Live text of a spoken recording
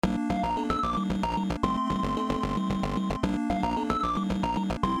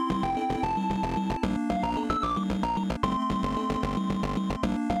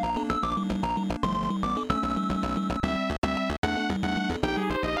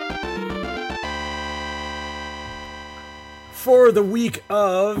For the week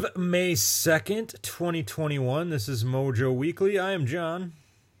of May 2nd, 2021, this is Mojo Weekly. I am John.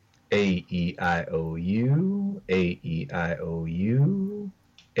 A-E-I-O-U, A-E-I-O-U,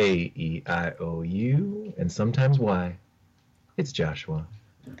 A-E-I-O-U, and sometimes Y. It's Joshua.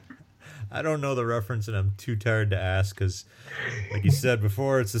 I don't know the reference, and I'm too tired to ask because, like you said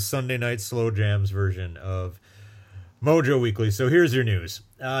before, it's the Sunday night slow jams version of Mojo Weekly. So here's your news.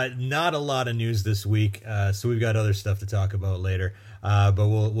 Not a lot of news this week, so we've got other stuff to talk about later. But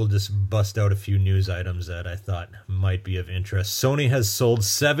we'll just bust out a few news items that I thought might be of interest. Sony has sold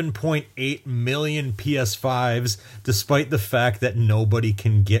 7.8 million PS5s, despite the fact that nobody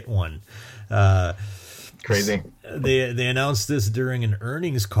can get one. Crazy. They announced this during an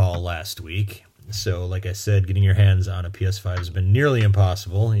earnings call last week. So, like I said, getting your hands on a PS5 has been nearly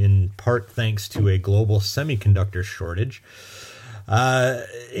impossible, in part thanks to a global semiconductor shortage.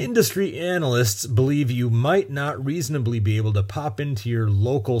 Industry analysts believe you might not reasonably be able to pop into your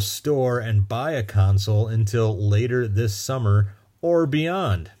local store and buy a console until later this summer or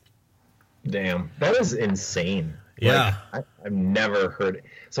beyond. Damn, that is insane. Yeah. I've never heard it.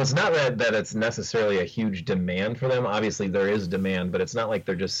 So it's not that it's necessarily a huge demand for them. Obviously, there is demand, but it's not like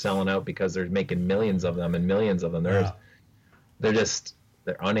they're just selling out because they're making millions of them and millions of them. They're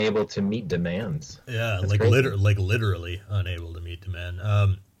unable to meet demands. Yeah, That's like crazy. literally unable to meet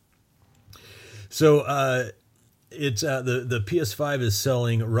demand. So it's the PS5 is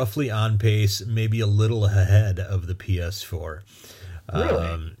selling roughly on pace, maybe a little ahead of the PS4.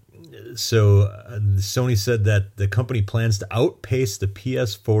 Really? So Sony said that the company plans to outpace the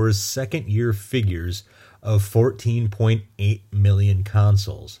PS4's second year figures of 14.8 million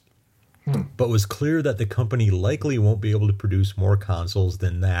consoles. But was clear that the company likely won't be able to produce more consoles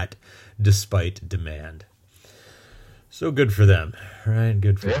than that despite demand. So good for them, right?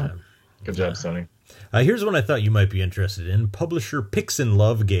 Good for them. Good job, Sony. Here's one I thought you might be interested in. Publisher Pixin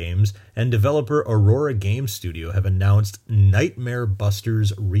Love Games and developer Aurora Game Studio have announced Nightmare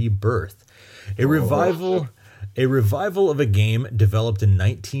Busters Rebirth, a revival of a game developed in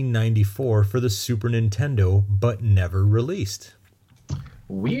 1994 for the Super Nintendo but never released.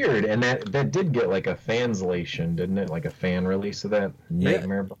 Weird, and that did get like a fanslation, didn't it? Like a fan release of that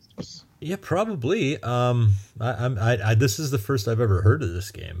Nightmare Busters. Yeah, probably. This is the first I've ever heard of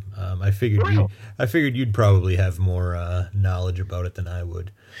this game. I figured you'd probably have more knowledge about it than I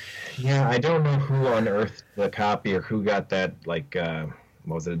would. Yeah, I don't know who unearthed the copy or who got that, like,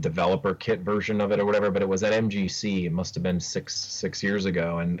 what was it, a developer kit version of it or whatever, but it was at MGC. It must have been six years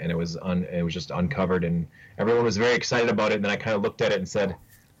ago, and it was just uncovered, and everyone was very excited about it, and then I kind of looked at it and said,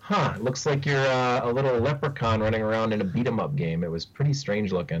 it looks like you're a little leprechaun running around in a beat-em-up game. It was pretty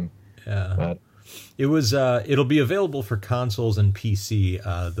strange looking. Yeah. But it was. It'll be available for consoles and PC.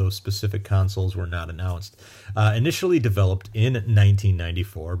 Those specific consoles were not announced. Initially developed in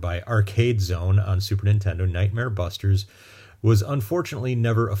 1994 by Arcade Zone on Super Nintendo, Nightmare Busters was unfortunately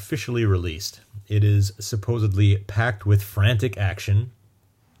never officially released. It is supposedly packed with frantic action,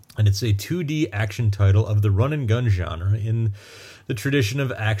 and it's a 2D action title of the run-and-gun genre in the tradition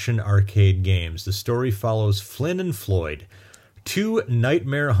of action arcade games. The story follows Flynn and Floyd, two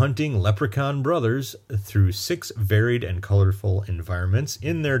nightmare-hunting leprechaun brothers, through 6 varied and colorful environments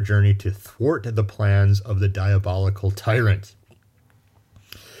in their journey to thwart the plans of the diabolical tyrant.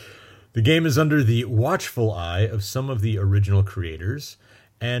 The game is under the watchful eye of some of the original creators,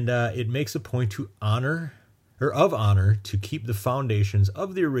 and it makes a point to honor to keep the foundations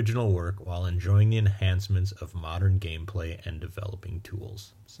of the original work while enjoying the enhancements of modern gameplay and developing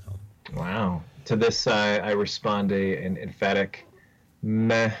tools. So, wow. To this, I respond an emphatic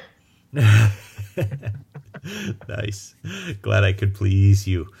meh. Nice. Glad I could please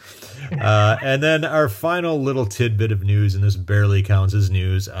you. And then our final little tidbit of news, and this barely counts as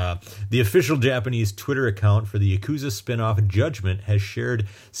news. The official Japanese Twitter account for the Yakuza spin-off Judgment has shared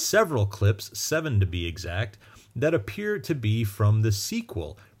several clips, 7 to be exact, that appear to be from the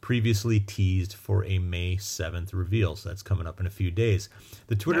sequel, previously teased for a May 7th reveal. So that's coming up in a few days.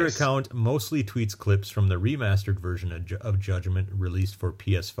 The Twitter account mostly tweets clips from the remastered version of Judgment released for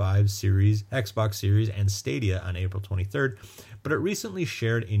PS5 series, Xbox Series, and Stadia on April 23rd. But it recently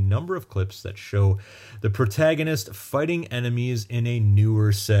shared a number of clips that show the protagonist fighting enemies in a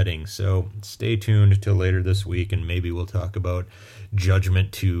newer setting. So stay tuned till later this week, and maybe we'll talk about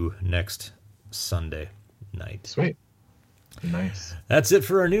Judgment 2 next Sunday night. Sweet. Nice. That's it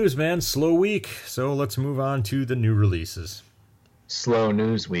for our news, man. Slow week. So let's move on to the new releases. Slow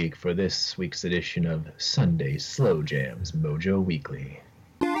news week for this week's edition of Sunday Slow Jams Mojo Weekly.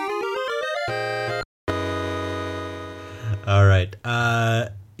 All right.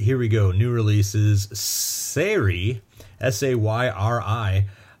 Here we go. New releases. Sayri, Sayri,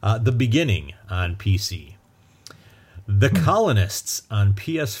 The Beginning on PC. The Colonists on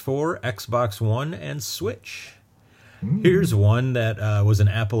PS4, Xbox One, and Switch. Here's one that was an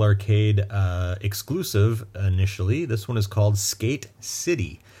Apple Arcade exclusive initially. This one is called Skate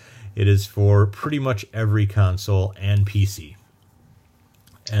City. It is for pretty much every console and PC.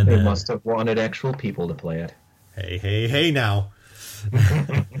 And they must have wanted actual people to play it. Hey now.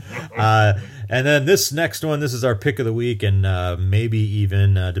 And then this next one, this is our pick of the week, and maybe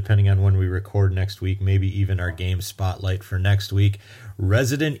even, depending on when we record next week, maybe even our game spotlight for next week,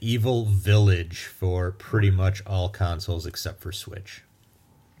 Resident Evil Village for pretty much all consoles except for Switch.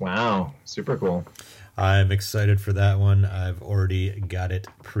 Wow, super cool. I'm excited for that one. I've already got it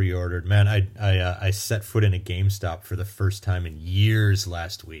pre-ordered. Man, I set foot in a GameStop for the first time in years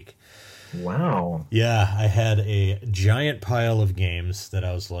last week. Wow. Yeah, I had a giant pile of games that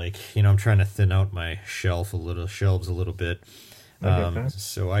I was like, I'm trying to thin out my shelves a little bit.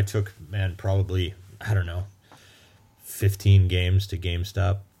 So I took, probably, I don't know, 15 games to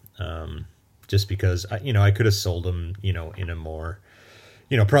GameStop, just because, I could have sold them, in a more,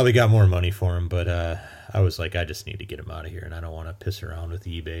 probably got more money for them, but I was like, I just need to get them out of here, and I don't want to piss around with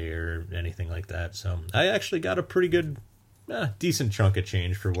eBay or anything like that. So I actually got a pretty good, decent chunk of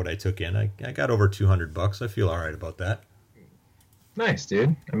change for what I took in. I got over $200. I feel all right about that. Nice,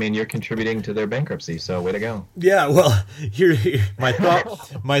 dude. I mean, you're contributing to their bankruptcy, so way to go. Yeah, well, here my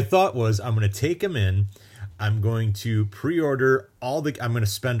thought was, I'm going to take them in. I'm going to pre-order I'm going to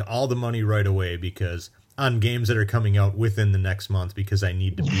spend all the money right away because on games that are coming out within the next month, because I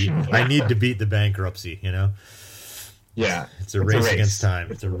need to beat the bankruptcy, Yeah. It's a race against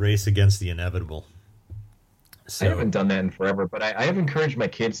time. It's a race against the inevitable. So, I haven't done that in forever, but I have encouraged my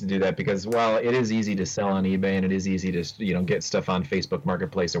kids to do that because while it is easy to sell on eBay and it is easy to get stuff on Facebook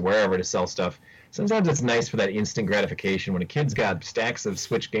Marketplace or wherever to sell stuff, sometimes it's nice for that instant gratification when a kid's got stacks of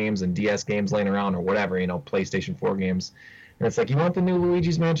Switch games and DS games laying around or whatever, PlayStation 4 games, and it's like, you want the new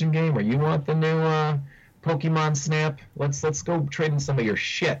Luigi's Mansion game or you want the new Pokemon Snap? Let's go trade in some of your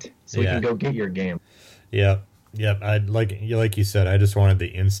shit so we can go get your game. Yeah. Yep, I'd like you said, I just wanted the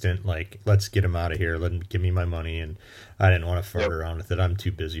instant, let's get him out of here, give me my money, and I didn't want to fart around with it. I'm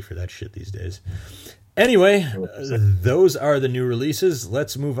too busy for that shit these days. Anyway, those are the new releases.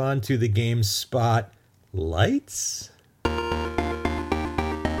 Let's move on to the game spotlights.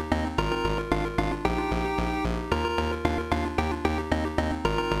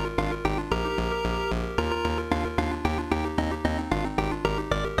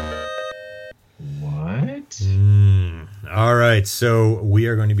 All right, so we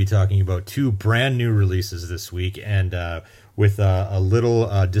are going to be talking about two brand new releases this week, and with a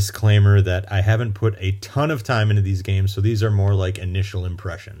little disclaimer that I haven't put a ton of time into these games, so these are more like initial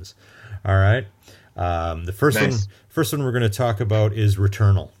impressions. All right, the first one we're going to talk about is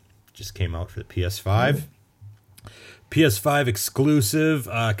Returnal. Just came out for the PS5. PS5 exclusive,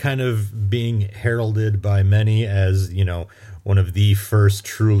 kind of being heralded by many as, one of the first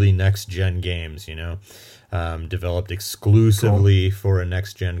truly next-gen games, developed exclusively for a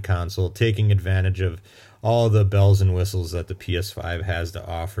next-gen console, taking advantage of all the bells and whistles that the PS5 has to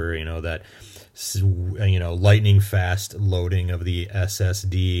offer, that lightning-fast loading of the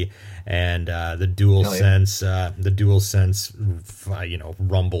SSD and the DualSense,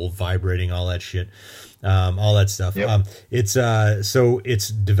 rumble, vibrating, all that shit. All that stuff. Yep. It's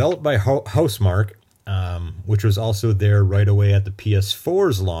developed by Housemarque, which was also there right away at the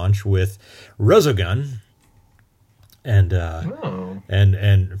PS4's launch with Resogun, and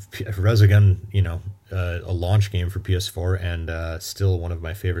Resogun, a launch game for PS4, and still one of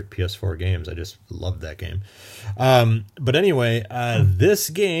my favorite PS4 games. I just loved that game. But anyway, this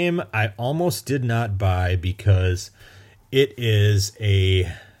game I almost did not buy because it is a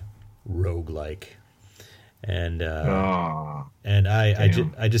roguelike. And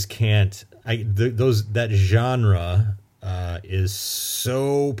I just can't. That genre is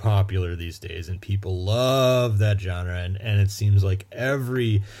so popular these days, and people love that genre, and it seems like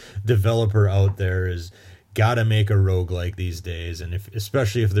every developer out there is got to make a roguelike these days, and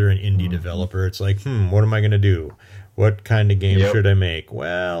especially if they're an indie developer, it's like, what am I going to do? What kind of game should I make?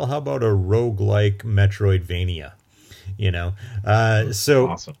 Well, how about a roguelike Metroidvania?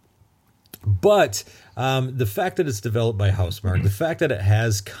 Awesome. But the fact that it's developed by Housemarque, the fact that it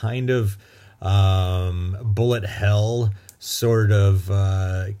has kind of bullet hell sort of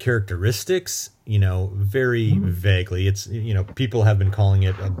characteristics, very vaguely. It's, people have been calling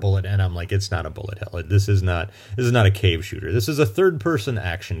it a bullet, and I'm like, it's not a bullet hell. This is not a cave shooter. This is a third-person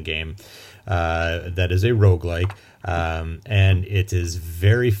action game that is a roguelike, and it is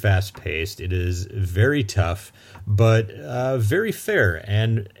very fast-paced. It is very tough, but very fair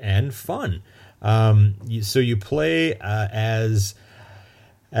and fun. So you play as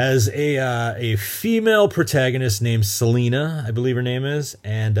a female protagonist named Selena, I believe her name is,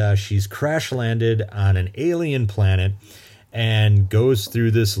 and she's crash landed on an alien planet and goes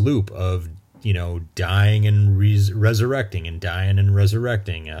through this loop of, dying and resurrecting and dying and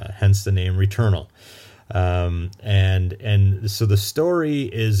resurrecting, hence the name Returnal. And so the story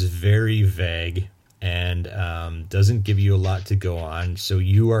is very vague and doesn't give you a lot to go on. So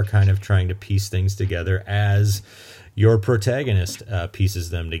you are kind of trying to piece things together as your protagonist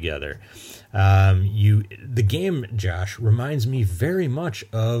pieces them together. The game, Josh, reminds me very much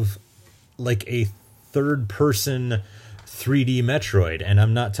of like a third-person 3D Metroid, and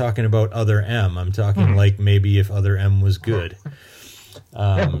I'm not talking about Other M. I'm talking like maybe if Other M was good.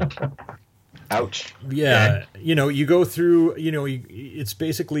 Ouch. Yeah, you go through, it's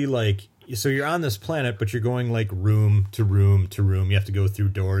basically like, so you're on this planet, but you're going like room to room to room. You have to go through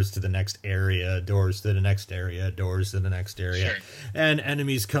doors to the next area, doors to the next area, doors to the next area. Sure. And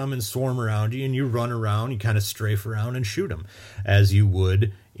enemies come and swarm around you, and you run around, you kind of strafe around and shoot them as you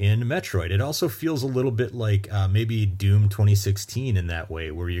would in Metroid. It also feels a little bit like maybe Doom 2016 in that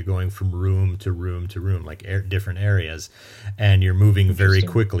way, where you're going from room to room to room, like different areas, and you're moving very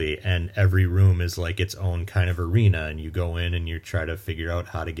quickly, and every room is like its own kind of arena, and you go in and you try to figure out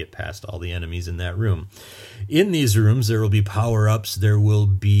how to get past all the enemies in that room. In these rooms, there will be power-ups, there will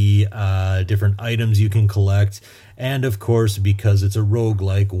be different items you can collect, and of course, because it's a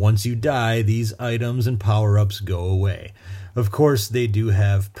roguelike, once you die, these items and power-ups go away. Of course, they do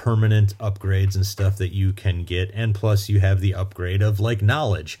have permanent upgrades and stuff that you can get, and plus you have the upgrade of, like,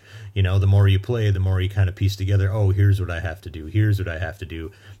 knowledge. The more you play, the more you kind of piece together, oh, here's what I have to do, here's what I have to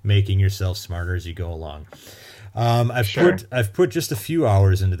do, making yourself smarter as you go along. I've put just a few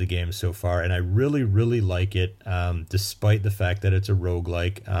hours into the game so far, and I really, really like it, despite the fact that it's a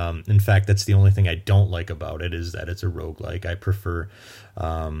roguelike. In fact, that's the only thing I don't like about it, is that it's a roguelike. I prefer...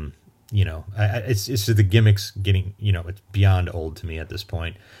 it's just the gimmicks getting, it's beyond old to me at this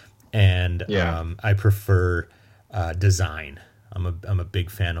point. And I prefer design. I'm a big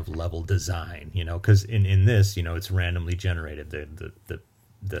fan of level design, because in this, it's randomly generated.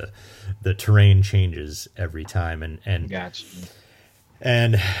 The terrain changes every time, and gotcha.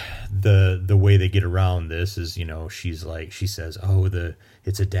 And the way they get around this is, she says, oh,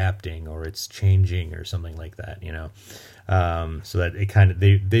 it's adapting or it's changing or something like that, so that it kind of,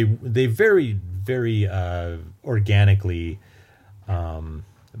 they very, very organically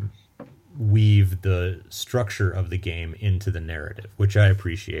weave the structure of the game into the narrative, which I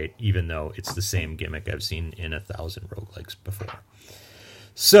appreciate, even though it's the same gimmick I've seen in 1,000 roguelikes before.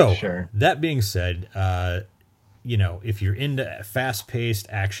 So, That being said, if you're into fast-paced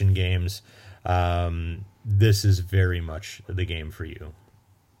action games, this is very much the game for you,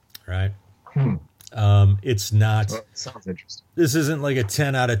 right? It's not... Well, sounds interesting. This isn't like a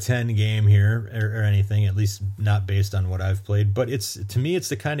 10 out of 10 game here or anything, at least not based on what I've played. But to me, it's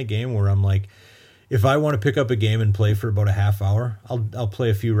the kind of game where I'm like, if I want to pick up a game and play for about a half hour, I'll play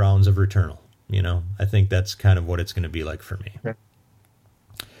a few rounds of Returnal. I think that's kind of what it's going to be like for me. Okay.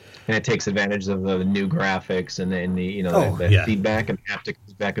 And it takes advantage of the new graphics and the feedback and haptic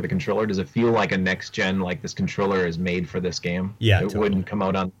feedback of the controller. Does it feel like a next gen, like this controller is made for this game? Yeah, it wouldn't come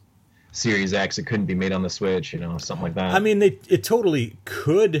out on Series X. It couldn't be made on the Switch, something like that. I mean, it totally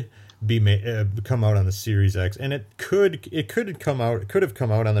could be come out on the Series X, and it could have come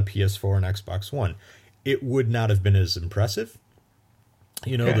out on the PS4 and Xbox One. It would not have been as impressive.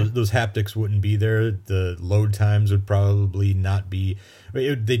 Those haptics wouldn't be there. The load times would probably not be...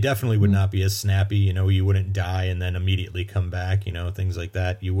 they definitely would not be as snappy. You wouldn't die and then immediately come back, things like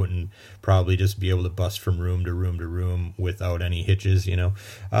that. You wouldn't probably just be able to bust from room to room to room without any hitches,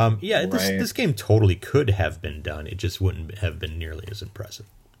 This game totally could have been done. It just wouldn't have been nearly as impressive.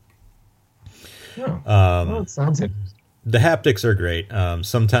 It sounds interesting. The haptics are great.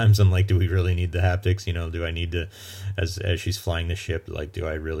 Sometimes I'm like, do we really need the haptics? Do I need to, as she's flying the ship, like, do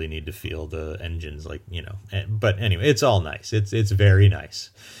I really need to feel the engines? Like, but anyway, it's all nice. It's very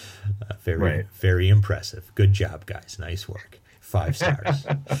nice. Very impressive. Good job, guys. Nice work. 5 stars.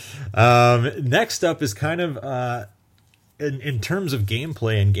 Next up is kind of, in terms of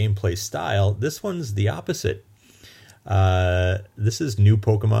gameplay and gameplay style, this one's the opposite. This is new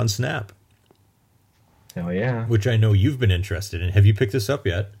Pokemon Snap. Hell yeah. Which I know you've been interested in. Have you picked this up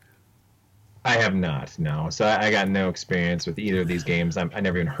yet? I have not, no. So I got no experience with either of these games. I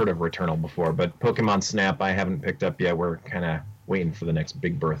never even heard of Returnal before, but Pokemon Snap I haven't picked up yet. We're kind of waiting for the next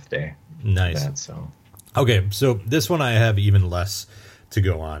big birthday. Nice. that. So okay, so this one I have even less to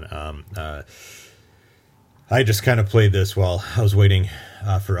go on. I just kind of played this while I was waiting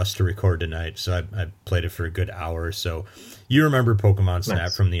for us to record tonight, so I played it for a good hour or so. You remember Pokemon Snap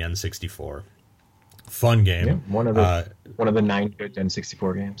nice. from the N64? Fun game. Yeah, one of the 9 good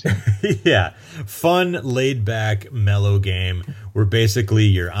N64 games. Yeah. Yeah, fun, laid back, mellow game where basically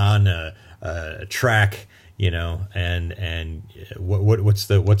you're on a track, and what's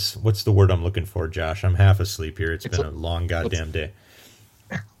the word I'm looking for, Josh? I'm half asleep here. It's been a long goddamn day.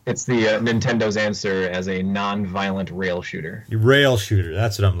 It's the Nintendo's answer as a non-violent rail shooter. Rail shooter,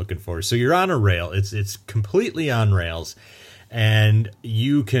 that's what I'm looking for. So you're on a rail. It's completely on rails. And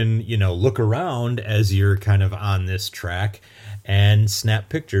you can, look around as you're kind of on this track and snap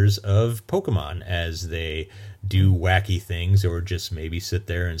pictures of Pokemon as they do wacky things or just maybe sit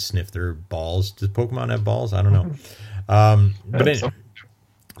there and sniff their balls. Does Pokemon have balls? I don't know.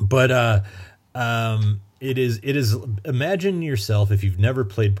 It is. Imagine yourself, if you've never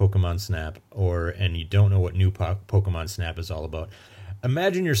played Pokemon Snap and you don't know what new Pokemon Snap is all about.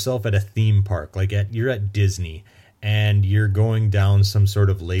 Imagine yourself at a theme park, you're at Disney. And you're going down some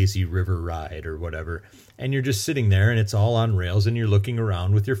sort of lazy river ride or whatever, and you're just sitting there and it's all on rails and you're looking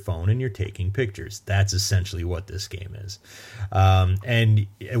around with your phone and you're taking pictures. That's essentially what this game is. And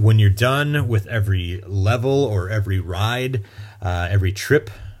when you're done with every level or every ride, every trip,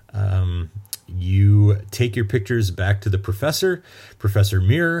 you take your pictures back to the Professor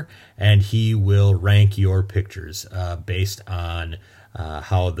Mirror, and he will rank your pictures based on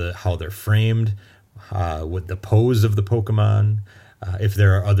how they're framed, with the pose of the Pokemon, if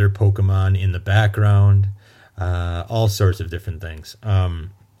there are other Pokemon in the background, all sorts of different things.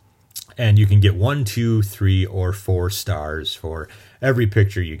 And you can get 1, 2, 3, or 4 stars for every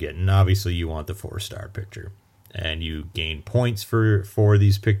picture you get. And obviously you want the 4-star picture. And you gain points for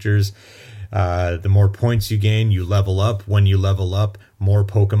these pictures. The more points you gain, you level up. When you level up, more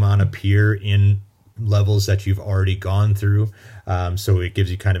Pokemon appear in levels that you've already gone through. So it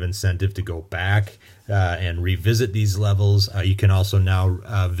gives you kind of incentive to go back and revisit these levels. You can also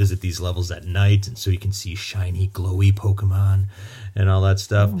now visit these levels at night, so you can see shiny, glowy Pokemon and all that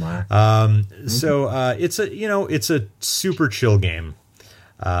stuff. So it's a super chill game,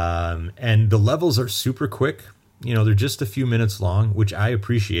 and the levels are super quick. They're just a few minutes long, which I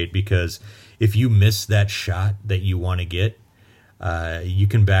appreciate, because if you miss that shot that you want to get, you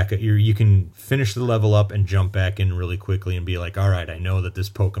can finish the level up and jump back in really quickly and be like, all right, I know that this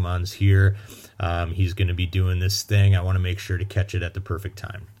Pokemon's here. He's going to be doing this thing. I want to make sure to catch it at the perfect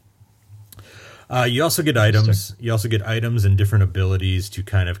time. You also get items. You also get items and different abilities to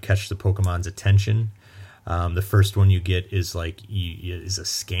kind of catch the Pokemon's attention. The first one you get is is a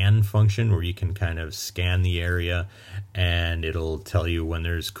scan function where you can kind of scan the area, and it'll tell you when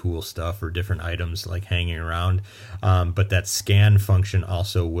there's cool stuff or different items hanging around. But that scan function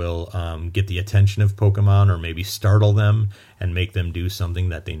also will get the attention of Pokemon, or maybe startle them and make them do something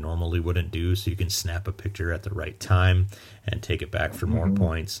that they normally wouldn't do. So you can snap a picture at the right time and take it back for more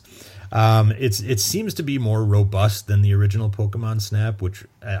points. It seems to be more robust than the original Pokemon Snap, which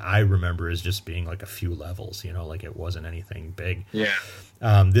I remember as just being a few levels, it wasn't anything big. Yeah.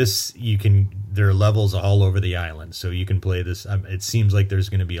 There are levels all over the island, so you can play this. It seems like there's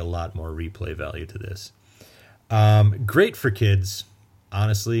going to be a lot more replay value to this. Great for kids,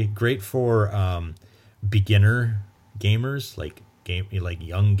 honestly. Great for beginner gamers, like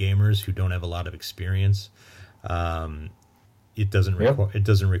young gamers who don't have a lot of experience. It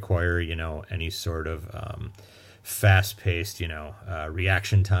doesn't require any sort of fast-paced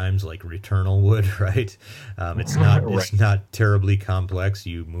reaction times like Returnal would, right? It's not It's not terribly complex.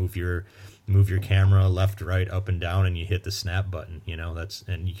 You move your camera left, right, up, and down, and you hit the snap button.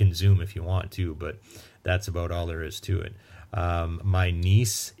 And you can zoom if you want to, but that's about all there is to it. My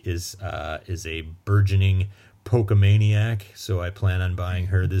niece is a burgeoning Pokemaniac, so I plan on buying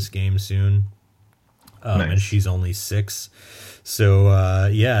her this game soon. Nice. And she's only 6. So,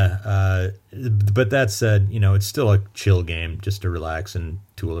 but that said, it's still a chill game just to relax and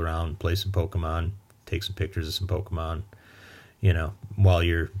tool around, play some Pokemon, take some pictures of some Pokemon, while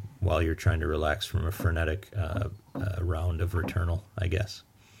you're trying to relax from a frenetic round of Returnal, I guess.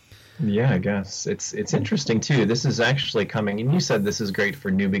 Yeah, I guess it's interesting too. This is actually coming, and you said this is great for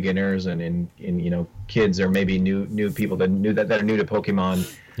new beginners and in kids, or maybe new people that are new to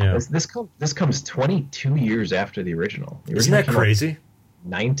Pokemon. Yeah. This comes 22 years after the original. Isn't that crazy?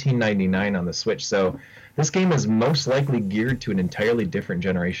 1999 on the Switch. So this game is most likely geared to an entirely different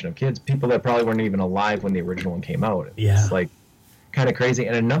generation of kids, people that probably weren't even alive when the original one came out. Yeah. It's kind of crazy.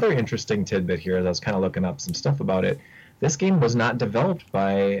 And another interesting tidbit here, as I was kind of looking up some stuff about it, this game was not developed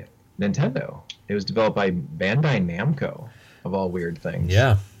by Nintendo. It was developed by Bandai Namco, of all weird things.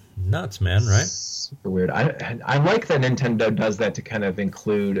 Yeah, nuts, man, right? Super weird. I like that Nintendo does that to kind of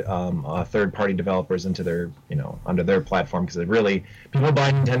include third-party developers into their, under their platform, because really people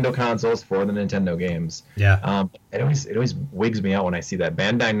buy Nintendo consoles for the Nintendo games. Yeah. It always wigs me out when I see that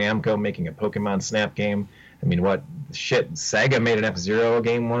Bandai Namco making a Pokemon Snap game. I mean, what shit? Sega made an F-Zero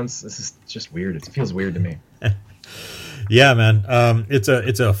game once. This is just weird. It feels weird to me. Yeah, man. It's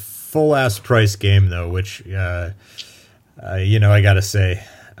a full ass price game though, which I gotta say,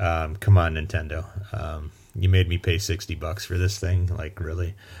 come on, Nintendo. You made me pay $60 for this thing, like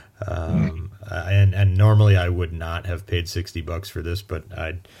really. And normally I would not have paid $60 for this, but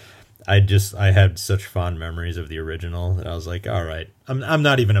I had such fond memories of the original that I was like, all right. I'm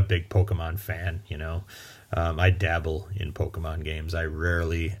not even a big Pokemon fan, I dabble in Pokemon games. I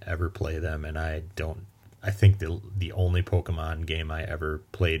rarely ever play them, and I think the only Pokemon game I ever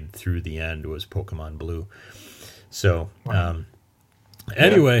played through the end was Pokemon Blue. So,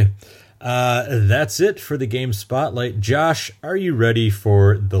 anyway, that's it for the game spotlight. Josh, are you ready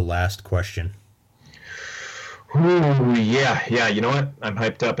for the last question? Ooh, yeah. You know what? I'm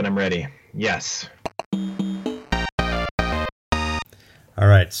hyped up and I'm ready. Yes. All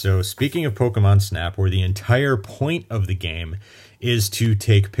right, so speaking of Pokemon Snap, where the entire point of the game is to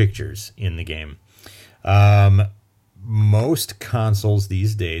take pictures in the game. Most consoles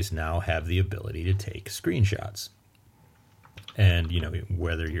these days now have the ability to take screenshots. And,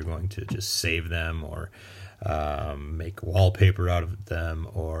 whether you're going to just save them or make wallpaper out of them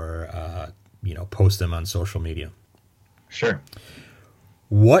or, post them on social media. Sure.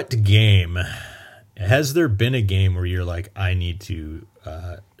 What game, has there been a game where you're like, I need to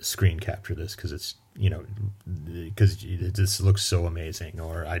screen capture this because it's, because this looks so amazing?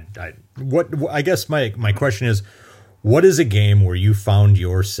 Or I guess my question is, what is a game where you found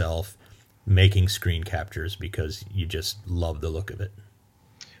yourself making screen captures because you just love the look of it?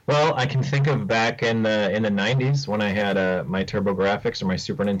 Well, I can think of back in the 90s when I had my TurboGrafx or my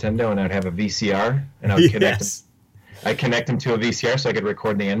Super Nintendo, and I'd have a VCR, and I would connect them to a VCR so I could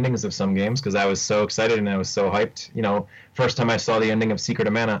record the endings of some games because I was so excited and I was so hyped. First time I saw the ending of Secret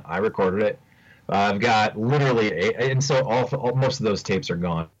of Mana, I recorded it. I've got literally and so most of those tapes are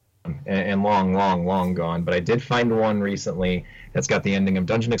gone and long gone. But I did find one recently that's got the ending of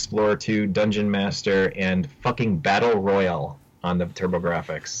Dungeon Explorer 2, Dungeon Master, and fucking Battle Royale on the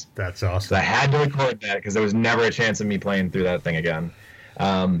TurboGrafx. That's awesome. So I had to record that because there was never a chance of me playing through that thing again.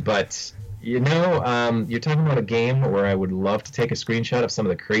 But you're talking about a game where I would love to take a screenshot of some of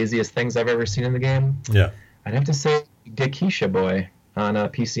the craziest things I've ever seen in the game. Yeah. I'd have to say Geisha Boy on a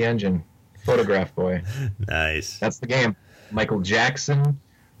PC Engine. Photograph Boy. Nice. That's the game. Michael Jackson,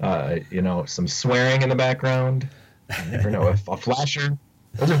 some swearing in the background. I never know. A flasher.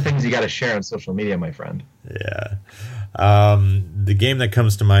 Those are things you got to share on social media, my friend. Yeah. The game that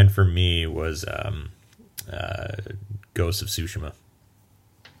comes to mind for me was Ghost of Tsushima.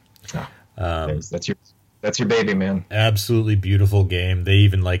 That's your baby, man. Absolutely beautiful game. They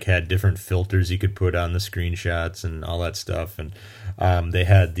even had different filters you could put on the screenshots and all that stuff. And they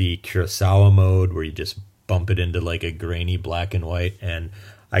had the Kurosawa mode where you just bump it into a grainy black and white. And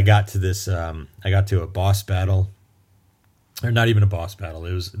I got to a boss battle, or not even a boss battle.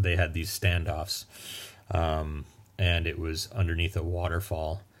 They had these standoffs, and it was underneath a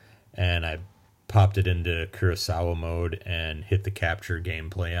waterfall. And I popped it into Kurosawa mode and hit the capture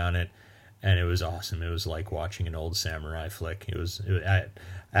gameplay on it. And it was awesome. It was like watching an old samurai flick.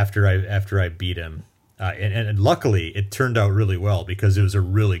 After I beat him, and luckily it turned out really well because it was a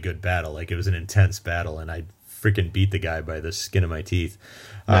really good battle. It was an intense battle, and I freaking beat the guy by the skin of my teeth.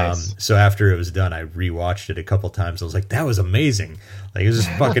 Nice. So after it was done, I rewatched it a couple times. I was like, that was amazing. It was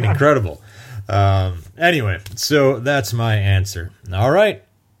just fucking incredible. Anyway, so that's my answer. All right.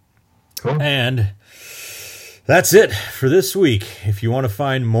 Cool. And that's it for this week. If you want to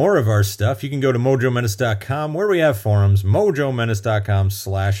find more of our stuff, you can go to MoJoMenace.com where we have forums,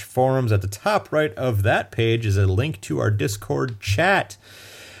 MoJoMenace.com/forums. At the top right of that page is a link to our Discord chat.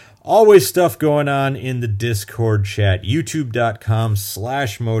 Always stuff going on in the Discord chat.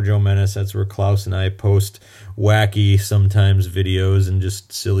 YouTube.com/MoJoMenace. That's where Klaus and I post wacky, sometimes videos and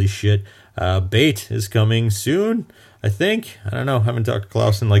just silly shit. Bait is coming soon, I think. I don't know. I haven't talked to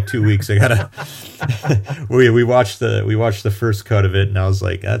Klaus in 2 weeks. I gotta. we watched the first cut of it, and I was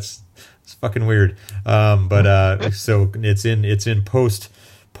like, it's fucking weird. So it's in post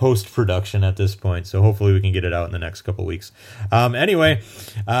production at this point. So hopefully we can get it out in the next couple weeks. Anyway,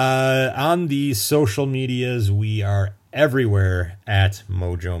 on the social medias, we are everywhere at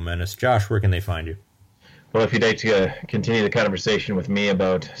Mojo Menace. Josh, where can they find you? Well, if you'd like to continue the conversation with me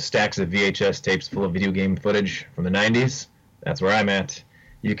about stacks of VHS tapes full of video game footage from the 90s, that's where I'm at.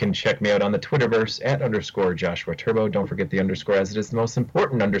 You can check me out on the Twitterverse at _Joshua Turbo. Don't forget the underscore, as it is the most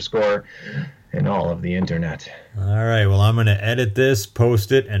important underscore in all of the internet. All right. Well, I'm going to edit this,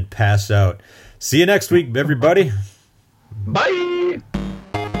 post it, and pass out. See you next week, everybody. Bye!